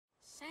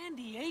San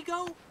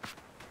Diego?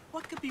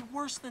 What could be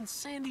worse than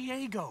San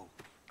Diego?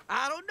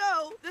 I don't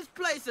know. This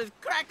place is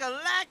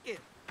crack-a-lackin'.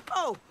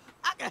 Oh,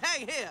 I can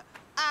hang here.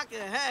 I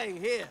can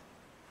hang here.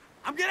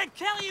 I'm gonna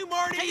kill you,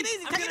 Marty! Take it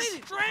easy, I'm take gonna it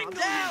easy. strangle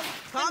Calm down, you,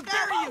 calm then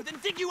bury down. you, then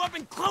dig you up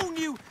and clone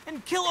you,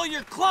 and kill all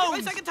your clones!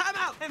 Wait a second, time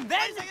out. And then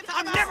Wait a second,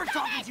 time I'm out. never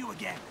talking to you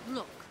again!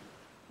 Look,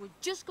 we're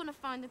just gonna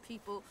find the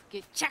people,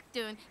 get checked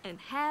in, and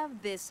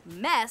have this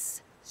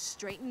mess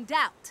straightened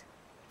out.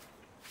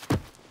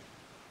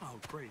 Oh,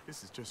 great.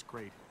 This is just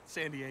great.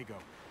 San Diego.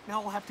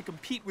 Now I'll have to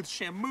compete with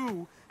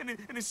Shamu and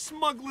his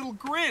smug little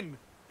grin.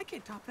 I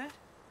can't top that.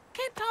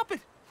 Can't top it.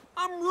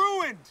 I'm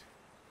ruined.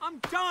 I'm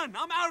done.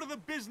 I'm out of the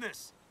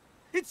business.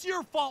 It's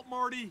your fault,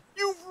 Marty.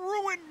 You've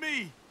ruined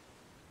me.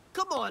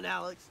 Come on,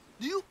 Alex.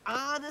 Do you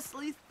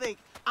honestly think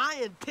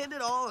I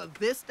intended all of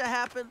this to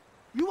happen?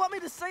 You want me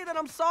to say that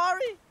I'm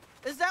sorry?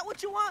 Is that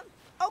what you want?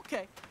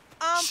 Okay.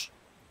 Shh.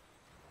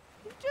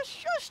 You just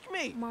shushed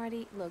me.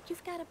 Marty, look,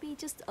 you've got to be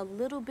just a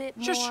little bit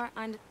Shush. more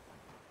on.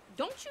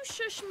 Don't you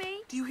shush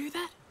me. Do you hear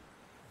that?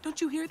 Don't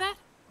you hear that?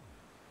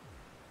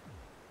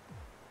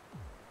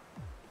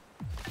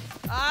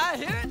 I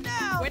hear it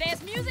now. Where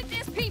there's music,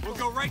 there's people. We'll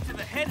go right to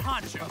the head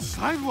honcho. A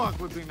sidewalk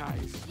would be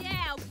nice.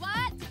 Yeah,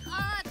 what?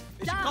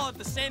 They should call it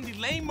the Sandy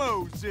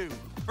Lamo Zoo.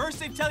 First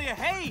they tell you,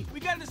 hey, we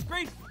got this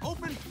great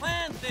open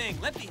plan thing.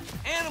 Let the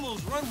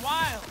animals run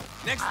wild.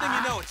 Next thing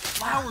you know, it's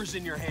flowers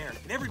in your hair,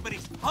 and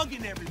everybody's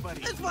hugging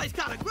everybody. This place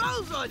kind of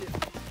grows on you.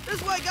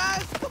 This way,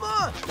 guys. Come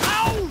on.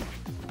 Ow!